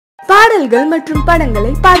பாடல்கள் மற்றும்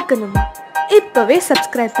படங்களை பார்க்கணுமா? இப்பவே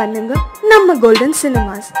சப்ஸ்கிரைப் பண்ணுங்க நம்ம கோல்டன்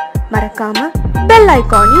சினிமாஸ். மறக்காம பெல்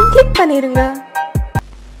ஐகானையும் கிளிக் பண்ணிருங்க.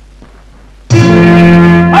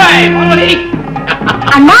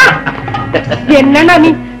 அண்ணா, என்னன்னா நீ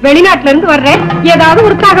வெளிநாட்டுல இருந்து வர்ற, ஏதாவது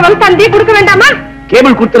ஒரு தகவல் தந்தி கொடுக்க வேண்டாமா?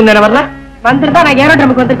 கேபிள் கொடுத்திருந்தேன் வர்ற வந்திருந்தா நான்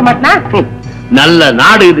ஏரோட்ரமுக்கு வந்திருக்க மாட்டேனா? நல்ல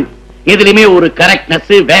நாடு இது. எதுலயுமே ஒரு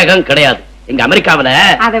கரெக்ட்னஸ் வேகம் கிடையாது. எங்க அமெரிக்காவில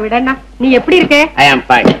அதை விட நீ எப்படி இருக்க? ஐ அம்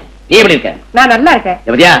ஃபைன். நீ எப்படி இருக்க? நான் நல்லா இருக்கேன்.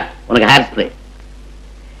 எப்படியா உனக்கு ஹேர் ஸ்ப்ரே.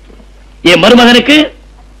 என் மருமகனுக்கு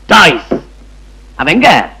டாய்ஸ். அவன் எங்க?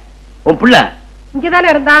 உன் புள்ள இங்கதானே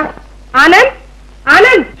இருந்தா. ஆனந்த்,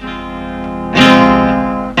 ஆனந்த்.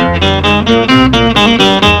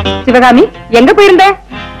 சிவகாமி, எங்க போயிருந்த?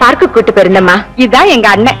 பார்க்கு கூட்டு போயிருந்தம்மா. இதுதான் எங்க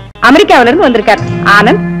அண்ணன், அமெரிக்காவில இருந்து வந்திருக்காரு.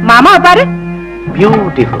 ஆனந்த், மாமா பாரு.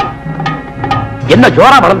 பியூட்டிஃபுல். என்ன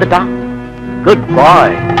ஜோரா வளர்ந்துட்டான். குட்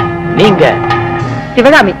பாய். நீங்க?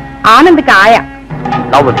 சிவகாமி, ஆனந்துக்கு ஆயா.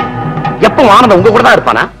 லவ்லி. எப்ப ஆனந்த் உங்க கூட தான்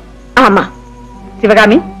இருப்பானா? ஆமா.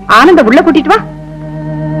 சிவகாமி, ஆனந்த உள்ள கூட்டிட்டு வா.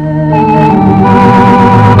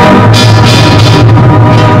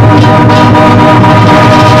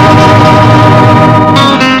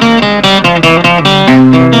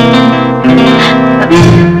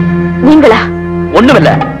 நீங்களா?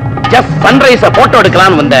 ஒண்ணுமில்ல, ஜஸ்ட் சன்ரைஸ போட்டோ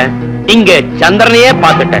எடுக்கலாம்னு வந்தேன். இங்க சந்திரனையே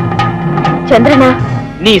பார்த்துட்டேன். சந்திரனா?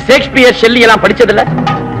 நீ ஷேக்ஸ்பியர் ஷெல்லி எல்லாம் படிச்சதில்ல?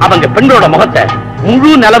 அவங்க பெண்ணோட முகத்தை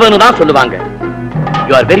முழு நிலவுன்னு தான் சொல்லுவாங்க.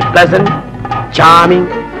 You are very pleasant, charming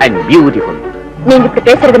and beautiful. நீங்க இப்படி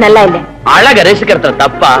பேசுறது நல்லா இல்ல. அழக ரசிக்கிறது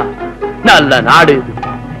தப்பா? நல்ல நாடு.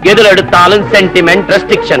 எதுல எடுத்தாலும் சென்டிமெண்ட்,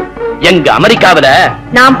 ரெஸ்ட்ரிக்ஷன். எங்க அமெரிக்காவில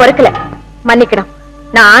நான் பொறுக்கல, மன்னிக்கணும்.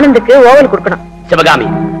 நான் ஆனந்துக்கு ஓவல் கொடுக்கணும். சிவகாமி,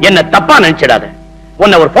 என்ன தப்பா நினைச்சிடாத.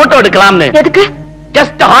 உன்னை ஒரு போட்டோ எடுக்கலாம்னு. எதுக்கு?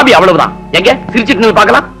 ஜஸ்ட் ஹாபி, அவ்வளவுதான். எங்க சிரிச்சிட்டு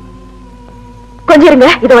பார்க்கலாம்? கொஞ்சம் இருங்க,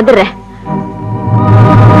 இத வந்துடுறேன்.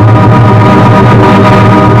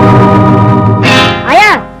 ஐயா,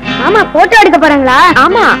 மாமா போட்டோ எடுக்க போறாங்களா?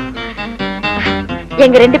 ஆமா,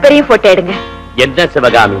 எங்க ரெண்டு பேரையும் போட்டோ எடுங்க. என்ன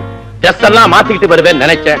சிவகாமி, ட்ரெஸ் எல்லாம் மாத்திக்கிட்டு வருவேன்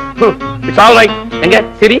நினைச்சேன். It's all right. எங்க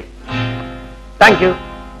சரி. Thank you.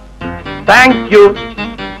 Thank you.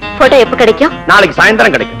 Photo எப்ப கிடைக்கும்? நாளைக்கு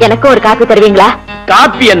சாயந்தரம் கிடைக்கும். எனக்கு ஒரு காப்பி தருவீங்களா?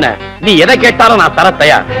 காப்பி என்ன, நீ எதை கேட்டாலும் நான் தர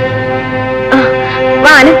தயார்.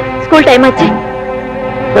 வா அனு, ஸ்கூல் டைம் ஆச்சு.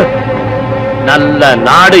 நல்ல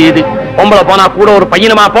நாடு இது. பொம்பளை போனா கூட ஒரு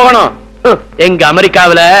பையனுமா போகணும். எங்க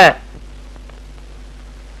அமெரிக்காவில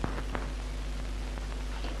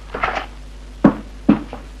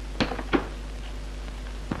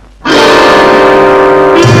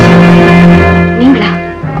நீங்களா?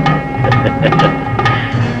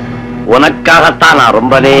 உனக்காகத்தான் நான்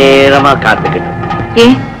ரொம்ப நேரமா காத்துக்கிட்டேன்.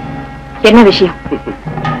 ஏன், என்ன விஷயம்?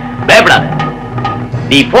 பயப்படாத.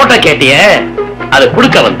 நீ போட்டோ கேட்டிய, அது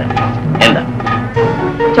கொடுக்க வந்த. என்ன?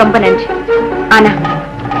 ரொம்ப நன்றி. ஆனா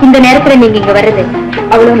இந்த நேரத்துல நீங்க இங்க வர்றது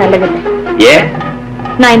அவ்வளவு நல்லதில்லை. ஏன்?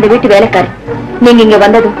 நான் இந்த வீட்டு வேலைக்காரி. நீங்க இங்க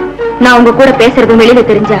வந்ததும் நான் உங்க கூட பேசுறதும் வெளியில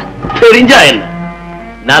தெரிஞ்சா என்ன?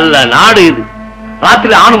 நல்ல நாடு இது.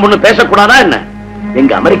 ராத்திரி ஆணும் பொண்ணு பேசக்கூடாதா என்ன?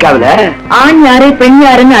 எங்க அமெரிக்காவில ஆண் யாரு பெண்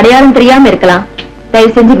யாருன்னு அடையாளம் தெரியாம இருக்கலாம்.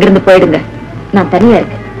 தயவு செஞ்சு இங்க இருந்து போயிடுங்க. நான் தனியா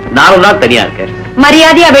இருக்கேன். நானும் தான் தனியா இருக்கேன்.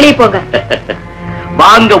 மரியாதையா வெளியே போங்க.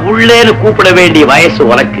 வாங்க உள்ளேன்னு கூப்பிட வேண்டிய வயசு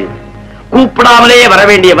உனக்கு, கூப்பிடாமலே வர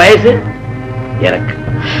வேண்டிய வயசு எனக்கு.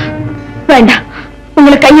 வேண்டாம்,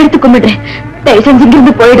 உங்களை கையெடுத்து கும்பிடுறேன். தயவு செஞ்சு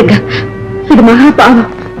இங்கிருந்து போயிடுங்க. இது மகா பாவம்.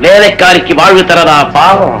 வேலைக்காரிக்கு வாழ்வு தரதா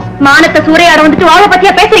பாவம்? மானத்தை சூறையாட வந்துட்டு வாழ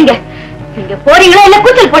பத்தியா பேசுறீங்க? நீங்க போறீங்களா இல்ல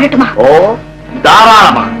கூச்சல் போட்டுட்டுமா? ஓ,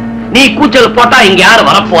 தாராளமா. நீ கூச்சல் போட்டா இங்க யாரு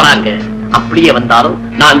வரப்போறாங்க? அப்படியே வந்தாலும்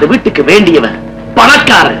நான் இந்த வீட்டுக்கு வேண்டியவன்,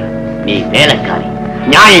 பணக்காரன். நீ வேலைக்காரி.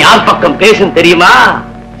 நியாயம் யார் பக்கம் பேசும் தெரியுமா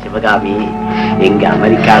சிவகாமி? எங்க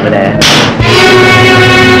அமெரிக்காவில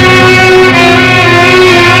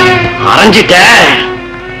அரைஞ்சிட்ட.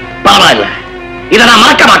 பரவாயில்ல, இதை நான்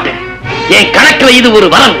மறக்க மாட்டேன். என் கணக்குல இது ஒரு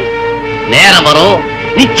வரவு. நேரம் வரும்,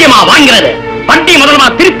 நிச்சயமா வாங்கிறது. வண்டி முதலமா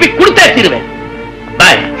திருப்பி கொடுத்தே தீருவேன்.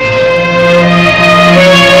 பாய்.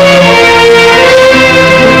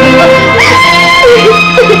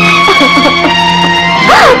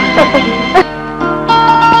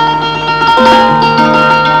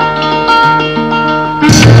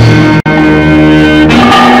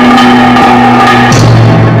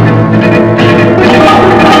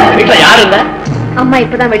 வீட்டுல யாரு இல்ல? அம்மா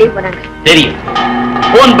இப்பதான் வெளியே போனாங்க. தெரியும்.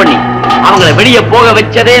 போன் பண்ணி அவங்களை வெளியே போக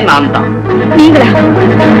வச்சதே நான் தான். நீங்களா?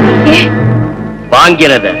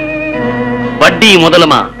 வாங்கிறத வட்டி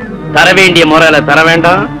முதலுமா தர வேண்டிய முறையில தர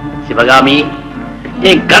வேண்டாம் சிவகாமி.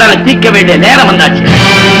 என் கடனை தீர்க்க வேண்டிய நேரம் வந்தாச்சு.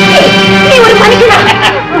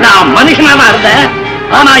 நான் மனுஷனா இருந்தேன்,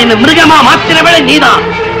 ஆனா இந்த மிருகமா மாத்தின வேலை நீதான்.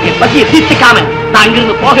 என் பசியை தீர்த்துக்காம நான்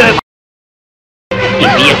அங்கிருந்து போகவே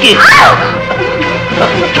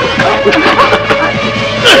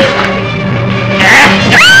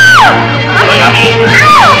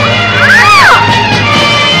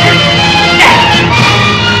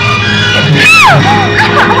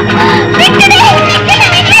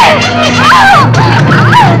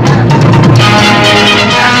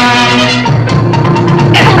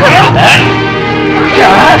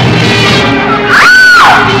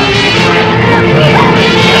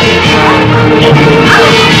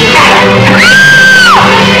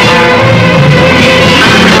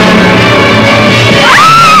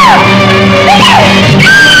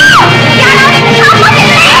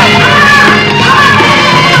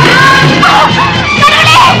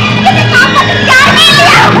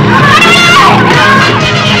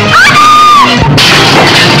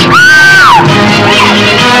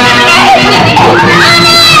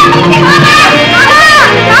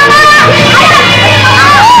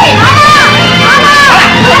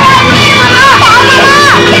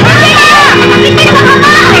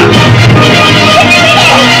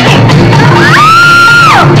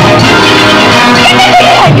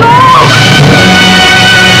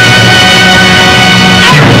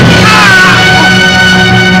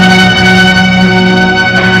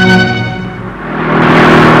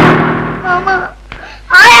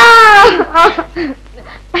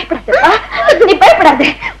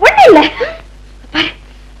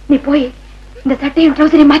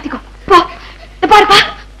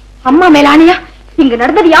அம்மா மேலானியா இங்க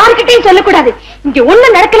நடந்தது யாருக்கிட்டையும் சொல்லக்கூடாது. இங்க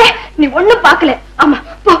ஒண்ணும் நடக்கல, நீ ஒண்ணும் பாக்கல. ஆமா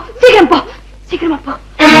போ, சீக்கிரம் போ, சீக்கிரமா போ.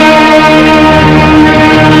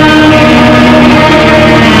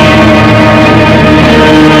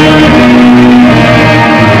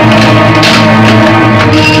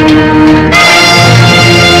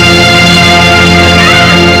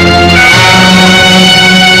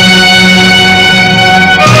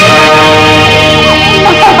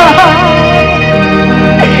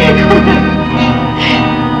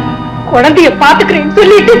 குழந்தைய பாத்துக்கிறேன்னு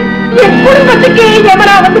சொல்லிட்டு என் குடும்பத்துக்கு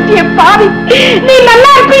எவனா வந்துட்டு என் பாவி, நீ நல்லா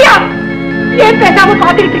இருப்பியா? ஏன் பேசாம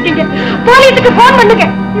பாத்துக்கிட்டு இருக்கீங்க? போலீஸுக்கு போன் பண்ணுங்க,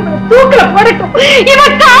 இவனை தூக்குல போடட்டும்,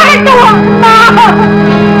 இவன் காகட்டும்.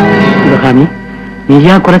 சிவகாமி, நீ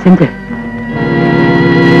ஏன் குறை செஞ்ச?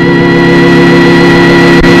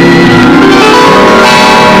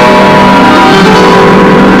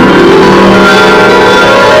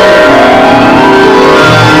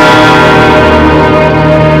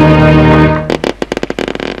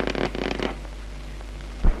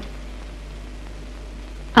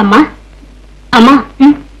 அம்மா, அம்மா,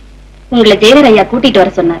 உங்களை ஜெயலர் ஐயா கூட்டிட்டு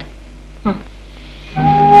வர சொன்னார்.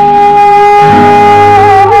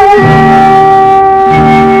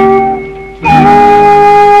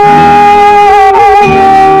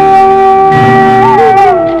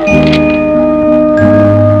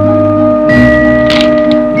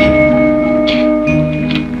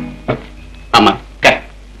 ஆமா,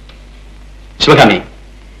 சிவகாமி,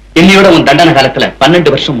 இன்னையோட உன் தண்டனை காலத்துல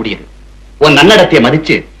 12 வருஷம் முடியுது. உன் நன்னடத்தைய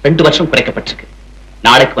மதிச்சு 2 வருஷம் குறைக்கப்பட்டிருக்கு.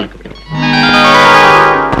 நாளைக்கு உனக்கு விடுதலை.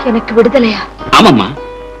 எனக்கு விடுதலையா? ஆமாம்மா.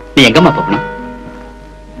 நீ எங்கம்மா போகணும்?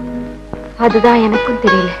 அதுதான் எனக்கும்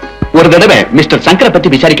தெரியல. ஒரு தடவை மிஸ்டர் சங்கரை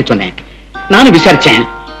பத்தி விசாரிக்க சொன்னேன். நானும் விசாரிச்சேன்.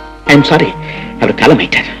 ஐ எம் சாரி, அவர்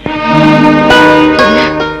காலமாயிட்டார்.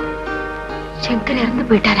 சங்கர் இறந்து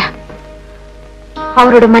போயிட்டாரா?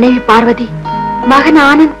 அவரோட மனைவி பார்வதி, மகன்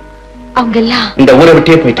ஆனந்த், அவங்க எல்லாம் இந்த ஊரை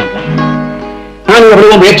விட்டே போயிட்டாங்க. நானும்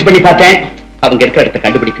எவ்வளவோ முயற்சி பண்ணி பார்த்தேன், அவங்க இருக்கிற இடத்தை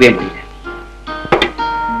கண்டுபிடிக்கவே முடியல.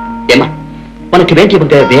 ஏமா, உனக்கு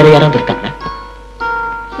வேண்டியவங்க வேற யாராவது இருக்காங்க?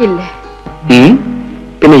 இல்ல.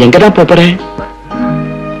 பின்ன எங்கதான் போறேன்?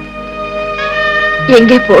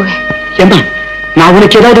 எங்கே போவேன்? ஏமா, நான்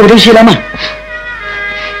உனக்கு ஏதாவது உதவி செய்யலாமா?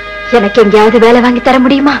 எனக்கு எங்கேயாவது வேலை வாங்கி தர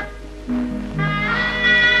முடியுமா?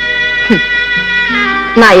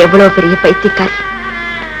 நான் எவ்வளவு பெரிய பைத்தியக்காரி.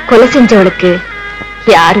 கொலை செஞ்சவளுக்கு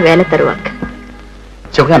யாரு வேலை தருவாங்க?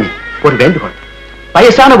 சிவகாமி, ஒரு வேண்டுகோள்.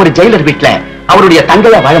 வயசான ஒரு ஜெயிலர் வீட்டுல அவருடைய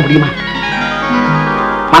தங்கையா வாழ முடியுமா?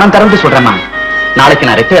 மனம் திறந்து சொல்றேம்மா, நாளைக்கு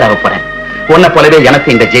நான் ரிட்டையர் ஆக போறேன். உன்னை போலவே எனக்கு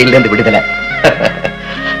இந்த ஜெயில இருந்து விடுதலை.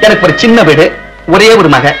 எனக்கு ஒரு சின்ன வீடு, ஒரே ஒரு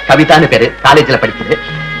மக கவிதான்னு பேரு, காலேஜ்ல படிக்குது.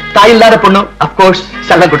 தாய் இல்லாத பொண்ணு, அப்கோர்ஸ்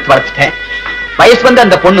செல்லம் கொடுத்து வளர்த்துட்டேன். வயசு வந்து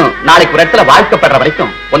அந்த பொண்ணு நாளைக்கு ஒரு இடத்துல வாழ்க்கப்படுற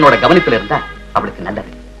வரைக்கும் உன்னோட கவனிப்புல இருந்தா அவளுக்கு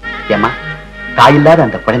நல்லது. ஏமா, தாய் இல்லாத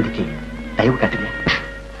அந்த குழந்தைக்கு தயவு காட்டுங்க.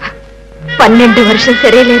 12 வருஷம்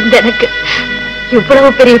சிறையில இருந்து எனக்கு இவ்வளவு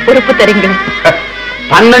பெரிய பொறுப்பு தரீங்களே.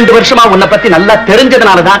 12 வருஷமா உன்னை பத்தி நல்லா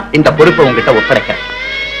தெரிஞ்சதுனாலதான் இந்த பொறுப்பை உங்ககிட்ட ஒப்படைக்கிறேன்.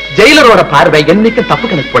 ஜெயிலரோட பார்வை என்னைக்கும் தப்பு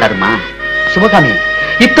கணக்கு போடாதுமா. சிவகாமி,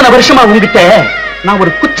 இத்தனை வருஷமா உங்ககிட்ட நான்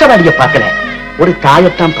ஒரு குற்றவாளிய பார்க்கல, ஒரு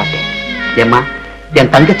தாயத்தான் பார்த்தேன். ஏமா,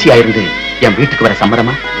 என் தங்கச்சியா இருந்து என் வீட்டுக்கு வர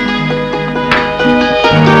சம்மதமா?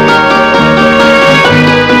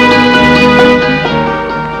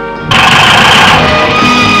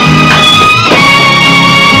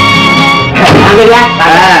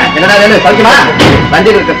 என்னடா வேணும்? சௌக்கியமா?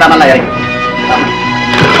 வண்டியில் இருக்க சாமான்லாம் இறங்கி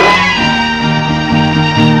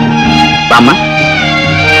வாமா.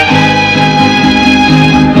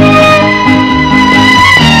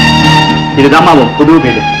 இதுதான் உன் புது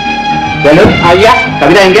வீடு. வேலு ஐயா,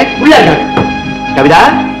 கவிதா எங்க? உள்ள Kavitha,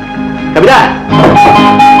 Kavitha.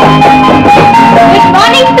 Good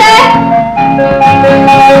morning sir.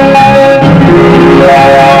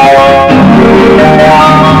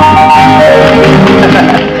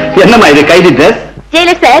 என்னம்மா இது கைதி ட்ரெஸ்?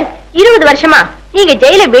 ஜெயிலர் சார், 20 வருஷமா நீங்க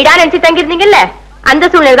ஜெயில வீடா நினைச்சு தங்கிருந்தீங்கல்ல, அந்த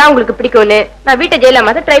சூழ்நிலை தான் உங்களுக்கு பிடிக்கும்னு நான் வீட்டை ஜெயில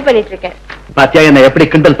மாத்த ட்ரை பண்ணிட்டு இருக்கேன். பாத்தியா என்ன எப்படி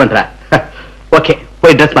கிண்டல் பண்ற? ஓகே,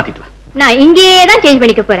 போய் ட்ரெஸ் மாத்திட்டு வா. நான் இங்கேயே தான் சேஞ்ச்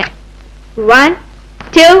பண்ணிக்க போறேன். 1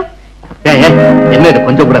 2. என்ன இது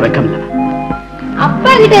கொஞ்சம் கூட வெக்கம் இல்ல?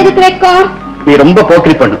 அப்பா கிட்ட எதுக்கு வைக்கும்? நீ ரொம்ப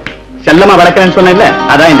போக்கிரி பண்ணு. செல்லமா வளர்க்கறேன்னு சொன்னேன்ல,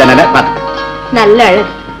 அதான் இந்த நிலை. பாத்து நல்ல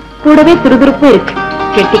அழகு, கூடவே துருதுருப்பு இருக்கு.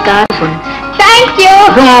 கெட்டிக்கார பொண்ணு. Thank you.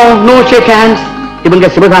 No shake hands. இவங்க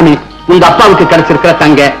சிவகாமி, உங்க அப்பாவுக்கு கிடைச்சிருக்கிற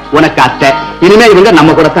தங்க, உனக்கு அத்தை. இனிமே இவங்க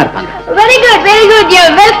நம்ம கூட தான் இருப்பாங்க. Very good, very good. You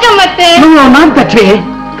welcome அத்தை. No, நான் தட்வே.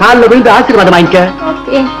 கால்ல விழுந்து ஆசீர்வாதம் வாங்கிக்க.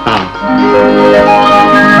 Okay.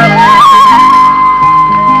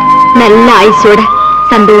 நல்ல ஆயுசோட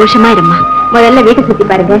சந்தோஷமா இருமா. முதல்ல வீட்டை சுத்தி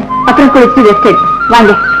பாருங்க, அப்புறம் குளிச்சு ரெஸ்ட் எடுத்து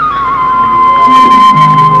வாங்க.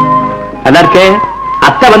 நல்லா இருக்கே.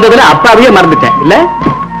 அத்தை வந்ததுல அப்பாவையே மறந்துட்டேன் இல்ல?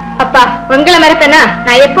 அப்பா உங்களை மறப்பேனா?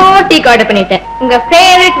 நான் எப்போ டீ ஆர்டர் பண்ணிட்டேன், உங்க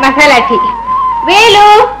ஃபேவரட் மசாலா டீ. வேலு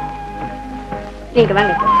நீங்க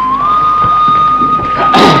வாங்க.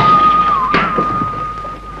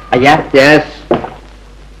 ஐயா. எஸ்.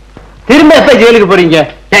 திரும்ப எப்ப ஜெயிலுக்கு போறீங்க?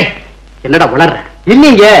 என்னடா உளர்ற?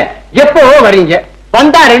 இல்லீங்க, எப்போ வரீங்க?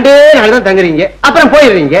 வந்தா 2 நாள் தான் தங்குறீங்க, அப்புறம்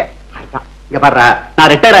போயிடுறீங்க. இங்க பாரு,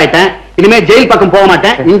 நான் ரிட்டையர் ஆயிட்டேன். இனிமே ஜெயில் பக்கம் போக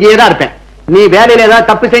மாட்டேன், இங்கேயே தான் இருப்பேன். நீ வேலையில ஏதாவது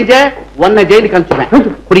தப்பு செஞ்ச உன்னை ஜெயிலுக்கு அனுப்பிச்சுவேன்.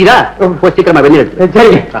 புரியுதா? போய் சீக்கிரமா வெளியே எடுத்து.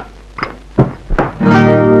 சரிங்க.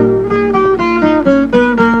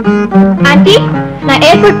 ஆண்டி, நான்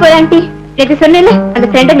ஏர்போர்ட் போறேன் ஆண்டி. நேற்று சொன்னேன்ல, அந்த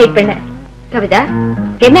ஃப்ரெண்டை மீட் பண்ணேன். கவிதா,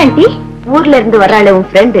 என்ன ஆண்டி? ஊர்ல இருந்து வர்றாளே உன்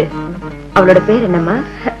ஃப்ரெண்டு, அவளோட பேர் என்னம்மா?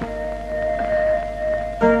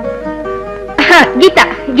 கீதா.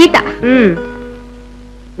 கீதா.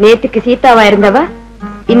 நேத்துக்கு சீதாவா இருந்தவா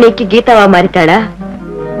இன்னைக்கு கீதாவா மாறிட்டாளா?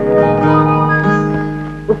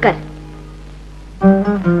 உட்கார்.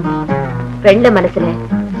 வெள்ள மனசுல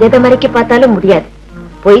எதை மறைக்க பார்த்தாலும் முடியாது.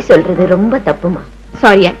 பொய் சொல்றது ரொம்ப தப்புமா.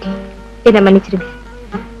 சாரி ஆண்டி, என்ன மன்னிச்சிருங்க.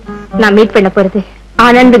 நான் மீட் பண்ண போறது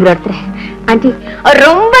ஆனந்துங்கிற ஒருத்தர். ஆண்டி அவர்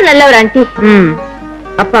ரொம்ப நல்லவர் ஆண்டி.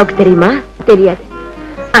 அப்பாவுக்கு தெரியுமா? தெரியாது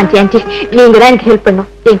ஆண்டி. ஆண்டி நீங்க தான் எனக்கு ஹெல்ப் பண்ணும்.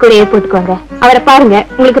 என் கூட ஏர்போர்ட்டுக்கு வாங்க, அவரை பாருங்க.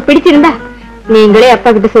 உங்களுக்கு பிடிச்சிருந்தா நீங்களே அப்பா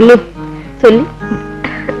கிட்ட சொல்லி சொல்லி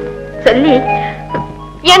சொல்லி.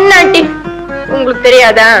 என்ன ஆண்டி உங்களுக்கு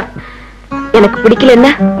தெரியாதா? எனக்கு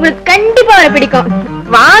பிடிக்கலன்னா உங்களுக்கு கண்டிப்பா அவரை பிடிக்கும்.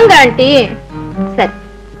 வாங்க ஆண்டி. சரி.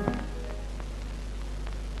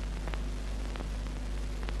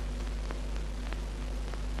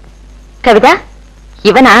 கவிதா,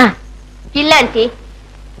 இவனா? இல்ல ஆண்டி.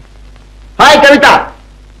 ஹாய் கவிதா.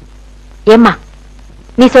 ஏம்மா,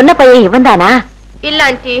 நீ சொன்ன பையன் இவன் தானா? இல்ல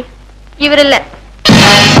ஆண்டி, இவர் இல்ல.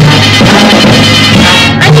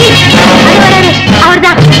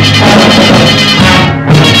 அவர்தான்.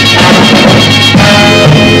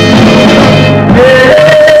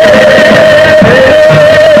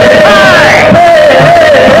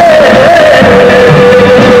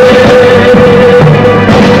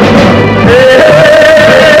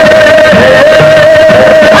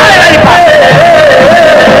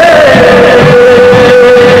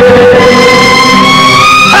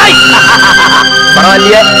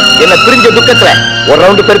 என்ன பிரிஞ்ச துக்கத்துல ஒரு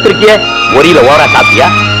ரவுண்டு பெருத்திருக்கிய, ஒரியில ஓரா சாப்பிட்டியா?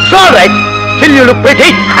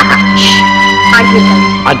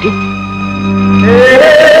 ஆண்டி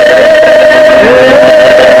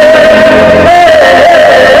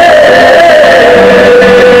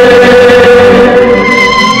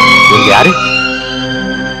யாரு?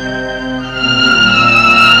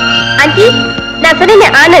 ஆண்டி நான்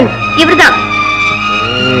சொன்னேன் ஆனந்த், இவர்தான்.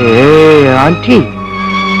 Aunty,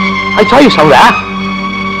 I saw you somewhere.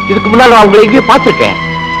 இதுக்கு முன்னால அவங்களை எங்கேயும் பார்த்திருக்கேன்.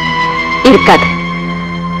 இருக்காது,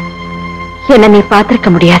 என்ன நீ பார்த்திருக்க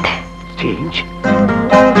முடியாது.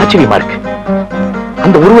 ஆச்சரியமா இருக்கு.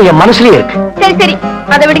 அந்த உருவம் என் மனசுலயே இருக்கு. சரி சரி,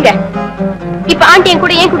 அதை விடுங்க. இப்ப ஆண்டி என்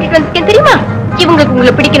கூட ஏன் கூட்டிட்டு வந்திருக்கேன் தெரியுமா? இவங்களுக்கு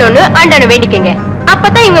உங்களை பிடிக்கணும்னு ஆண்டான வேண்டிக்கங்க.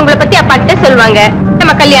 அப்பதான் இவங்க உங்களை பத்தி அப்பா கிட்ட சொல்லுவாங்க.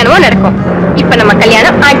 நம்ம கல்யாணமும் நடக்கும். இப்ப நம்ம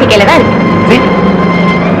கல்யாணம் ஆண்டி கையில தான் இருக்கு.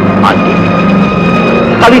 ஆண்டி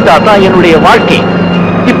கவிதா தான் என்னுடைய வாழ்க்கை.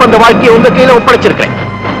 இப்ப அந்த வாழ்க்கையை உங்க கையில ஒப்படைச்சிருக்கிறேன்.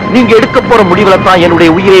 நீங்க எடுக்க போற முடிவுல தான் என்னுடைய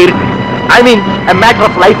உயிரே இருக்கு. ஐ மீன் a matter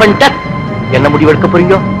of life and death. என்ன முடிவு எடுக்க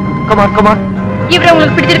போறீங்க? Come on come on. இவரை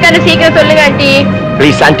உங்களுக்கு பிடிச்சிருக்கான்னு சீக்கிரம் சொல்லுங்க ஆண்டி.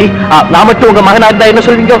 Please aunty. நான் மட்டும் உங்க மகனா இருந்தா என்ன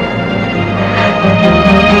சொல்வீங்க?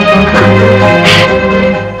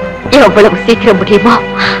 எவ்வளவு சீக்கிரம் முடியுமோ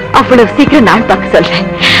அவ்வளவு சீக்கிரம் நான் பார்க்க சொல்றேன்.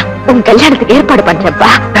 உங்க கல்யாணத்துக்கு ஏற்பாடு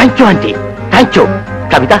பண்றப்பா. Thank you aunty, thank you.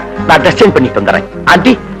 கவிதா, நான் ட்ரெஸ் சேஞ்ச் பண்ணிட்டு வந்துறேன்.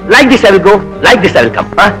 Aunty, like this I will go, like this I will come.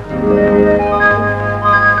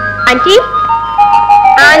 Aunty,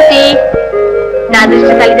 aunty, நான்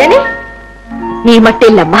அதிர்ஷ்டசாலி தானே? நீ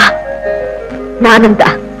மட்டும் இல்லம்மா, நானும்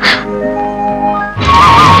தான்.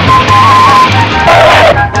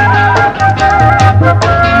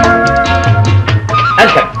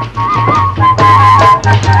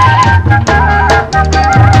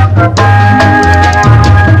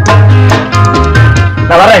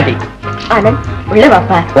 நான் வரேன் ஆண்டி. ஆனந்த், உள்ள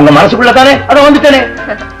வாப்பா. உங்க மனசுக்குள்ள தானே? அத வந்துட்டேனே.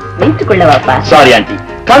 வீட்டுக்குள்ள வாப்பா. சாரி ஆண்டி,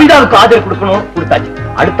 கவிதாவுக்கு ஆதரவு கொடுக்கணும், கொடுத்தாச்சு.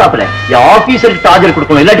 அடுத்தாப்புல என் ஆபீசருக்கு ஆதரவு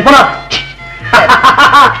கொடுக்கணும், இல்லாட்டி போனா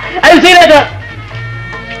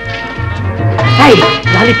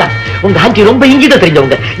லலிதா, உங்க ஆண்டி ரொம்ப இங்கிட்ட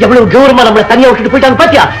தெரிஞ்சவங்க. எவ்வளவு கௌரவமா நம்மள தனியா விட்டுட்டு போயிட்டாங்க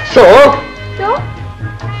பாத்தியா? So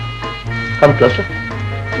come closer,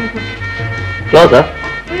 closer,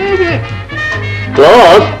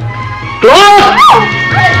 close, close.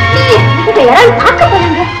 யாராவது பார்க்க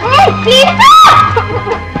போறாங்க.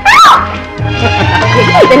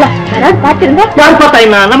 நான் பார்த்தா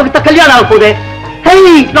நமக்கு கல்யாணம் ஆக போகுது.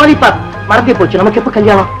 மறந்தே போச்சு, நமக்கு எப்ப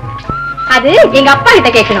கல்யாணம்? அது எங்க அப்பா கிட்ட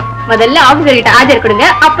கேட்கணும். முதல்ல ஆபீசர் கிட்ட ஆஜர் கொடுங்க,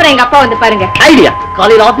 அப்புறம் எங்க அப்பா வந்து பாருங்க. ஐடியா.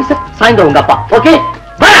 காலையில ஆபீசர், சாயந்தரம் உங்க அப்பா. Okay,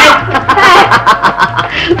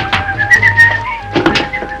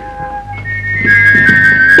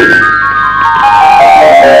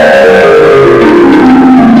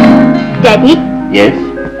 daddy. S.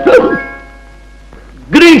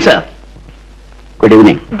 Good evening sir. Good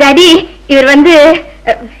evening. Daddy, இவர் வந்து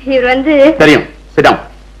தெரியும். Sit down.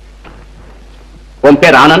 உன்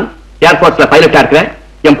பேர் ஆனந்த், ஏர்போர்ட்ஸ்ல பைலட்டா இருக்கிற.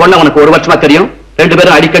 என் பொண்ணை உனக்கு 1 வருஷமா தெரியும். 2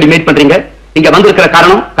 பேரும் அடிக்கடி மீட் பண்றீங்க. இங்க வந்திருக்கிற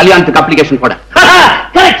காரணம் கல்யாணத்துக்கு அப்ளிகேஷன் போட.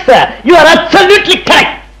 Correct sir, you are absolutely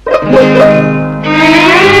correct.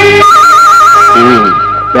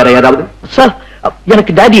 வேற ஏதாவது? சார்,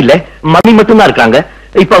 எனக்கு டாடி இல்ல, மம்மி மட்டும் தான் இருக்காங்க.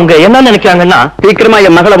 இப்ப அவங்க என்ன நினைக்கிறாங்கன்னா, சீக்கிரமா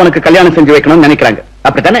என் மகளை உனக்கு கல்யாணம் செஞ்சு வைக்கணும்னு நினைக்கிறாங்க.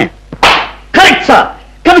 அப்படித்தானே? Correct sir.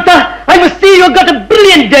 Kavitha, I must see you got a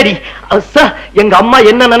brilliant daddy. Sir, எங்க அம்மா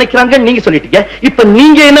என்ன நினைக்கிறாங்கன்னு நீங்க சொல்லிட்டீங்க. இப்ப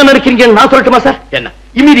நீங்க என்ன நினைக்கிறீங்கன்னு நான் சொல்லட்டுமா சார்? என்ன?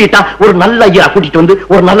 இமீடியட்டா ஒரு நல்ல ஐயா கூட்டிட்டு வந்து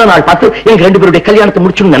ஒரு நல்ல நாள் பார்த்து எங்க 2 பேருடைய கல்யாணத்தை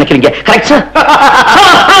முடிச்சுன்னு நினைக்கிறீங்க. Correct sir?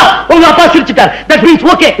 உங்க அப்பா சிரிச்சிட்டார். That means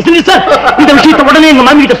okay, isn't it sir? இந்த விஷயத்தை உடனே எங்க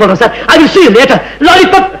மாமி கிட்ட சொல்றேன் sir. I will see you later.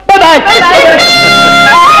 Lollipop, bye bye.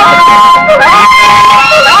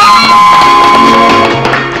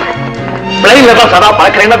 பிளைன்ல தான் சதா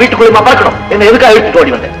பறக்கிறேன்னா வீட்டுக்குள்ளே பறக்கணும். என்ன எதுக்காக இழுத்துட்டு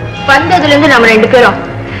ஓடி வந்தேன்? வந்ததுல இருந்து நம்ம 2 பேரும்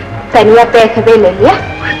சரியா பேசவே இல்லை இல்லையா?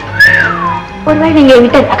 ஒருவேளை நீங்க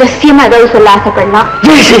என்கிட்ட ரகசியமா ஏதாவது சொல்ல ஆசைப்படலாம்.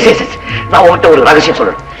 நான் உங்ககிட்ட ஒரு ரகசியம்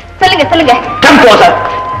சொல்றேன். சொல்லுங்க சொல்லுங்க. சார்,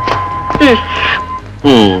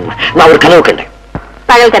 நான் ஒரு கனவு கண்டேன்.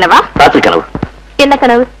 பகல் கனவா? ராத்திரி கனவு. என்ன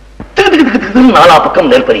கனவு? நாலா பக்கம்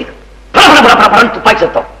நெல் பறியுது. துப்பாக்கி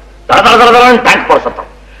சத்தம், டேங்க் போற சத்தம்.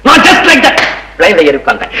 நான் ஜஸ்ட் லைக் தட் பிளைன்ல ஏறி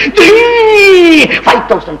உட்கார்ந்தேன்.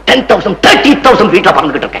 5,000, 10,000, 30,000 வீட்டுல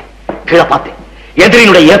பறந்துகிட்டு இருக்கேன். கீழே பார்த்தேன்,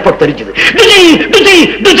 எதிரினுடைய ஏர்போர்ட் தெரிஞ்சது.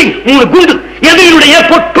 3 குண்டு. எதிரினுடைய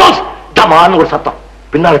ஏர்போர்ட் க்ளோஸ். டமான்னு ஒரு சத்தம்.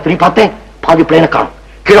 பின்னால திரும்பி பார்த்தேன், பாதி பிளைனை காணும்.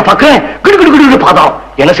 கீழே பார்க்கிறேன், கிடு கிடு கிடு பாதம்.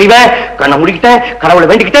 என்ன செய்வேன்? கண்ணை முடிக்கிட்டேன், கடவுளை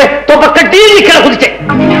வேண்டிக்கிட்டேன், தொப்ப கட்டி கீழே குதிச்சேன்.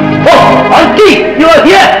 ஓ ஆண்டி, யூ ஆர்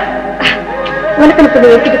ஹியர். உனக்கு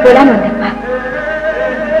எடுத்துட்டு போலான்னு வந்தேன்ப்பா.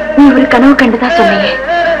 நீ ஒரு கனவு கண்டுதா சொன்னீங்க.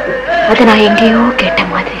 அதை நான் எங்கேயோ கேட்ட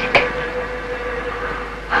மாதிரி இருக்கு.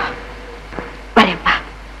 வரேன்ப்பா.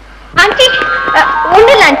 ஆண்டி,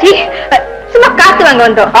 ஒண்ணு இல்ல ஆண்டி, சும்மா காத்து வாங்க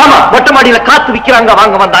வந்தோம். ஆமா, மொட்டை மாடியில காத்து விக்கிறாங்க,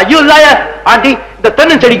 வாங்க வந்தா. ஐயோ இல்ல ஆண்டி, இந்த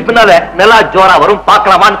தென்னஞ்செடிக்கு பின்னால நிலா ஜோரா வரும்,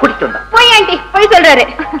 பாக்கலாமான்னு கூட்டிட்டு வந்தா. போய் ஆண்டி, போய் சொல்றாரு.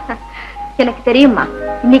 எனக்கு தெரியுமா,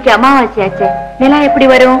 இன்னைக்கு அமாவாசை ஆச்சு, நிலா எப்படி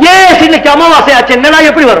வரும்? ஏன் இன்னைக்கு அமாவாசை ஆச்சு, நிலா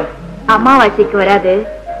எப்படி வரும்? அமாவாசைக்கு வராது,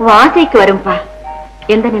 வாசைக்கு வரும்பா.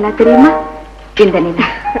 எந்த நிலா தெரியுமா? இந்த நிலா.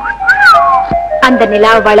 அந்த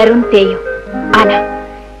நிலா வளரும் தேயும். ஆனா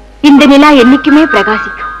இந்த நிலா என்னைக்குமே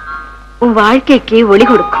பிரகாசிக்கும், உன் வாழ்க்கைக்கு ஒளி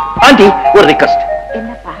கொடுக்கும். ஆண்டி, ஒரு ரிக்வெஸ்ட்.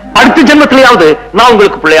 என்னப்பா? அடுத்த ஜென்மத்திலேயாவது நான்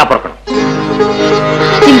உங்களுக்கு பிள்ளையா பிறக்கணும்.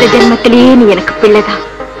 இந்த ஜென்மத்திலேயே நீ எனக்கு பிள்ளைதான்,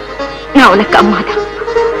 நான் உனக்கு அம்மாதான்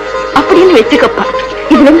அப்படின்னு வச்சுக்கப்பா.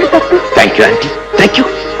 இது என்ன தப்பு? Thank you aunty, thank you.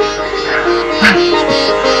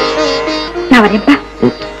 நான் வரேன்ப்பா.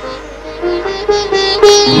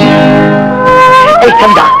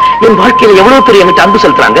 கந்தா, என் வாழ்க்கையில எவ்வளவு பேர் என்கிட்ட அன்பு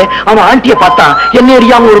செலுத்துறாங்க. அவன் ஆண்டிய பார்த்தா என்ன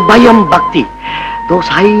அறியாம ஒரு பயம் பக்தி. Those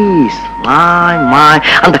eyes, my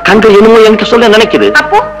அந்த கண்கள் என்னமோ என்கிட்ட சொல்ல நினைக்குது.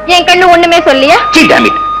 அப்போ என் கண்ணு ஒண்ணுமே சொல்லியா? See damn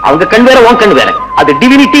it. அவங்க கண் வேற உன் கண் வேற. அது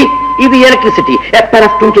டிவினிட்டி, இது electricity. A pair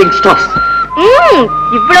of twinkling stars.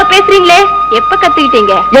 இவ்வளவு பேசுறீங்களே, எப்ப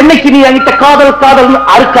கத்துக்கிட்டீங்க? என்னைக்கு நீ என்கிட்ட காதல் காதல்னு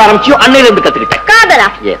அறுக்க ஆரம்பிச்சியோ அன்னையில இருந்து கத்துக்கிட்டேன். காதலா?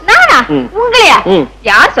 நானா? உங்களையா?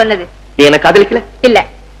 யார் சொன்னது? நீ என்ன காதலிக்கல? இல்ல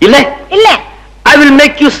இல்ல இல்ல. I will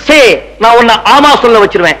make you say. நான் உன்னை ஆமா சொல்ல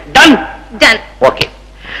வச்சிருவேன். Done. Done. Okay.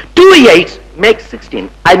 2 8 makes 16.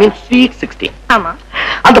 I mean sweet 16. ஆமா.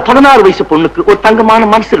 அந்த 16 வயசு பொண்ணுக்கு ஒரு தங்கமான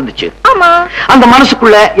மனசு இருந்துச்சு. ஆமா. அந்த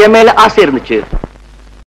மனசுக்குள்ள என் மேல ஆசை இருந்துச்சு.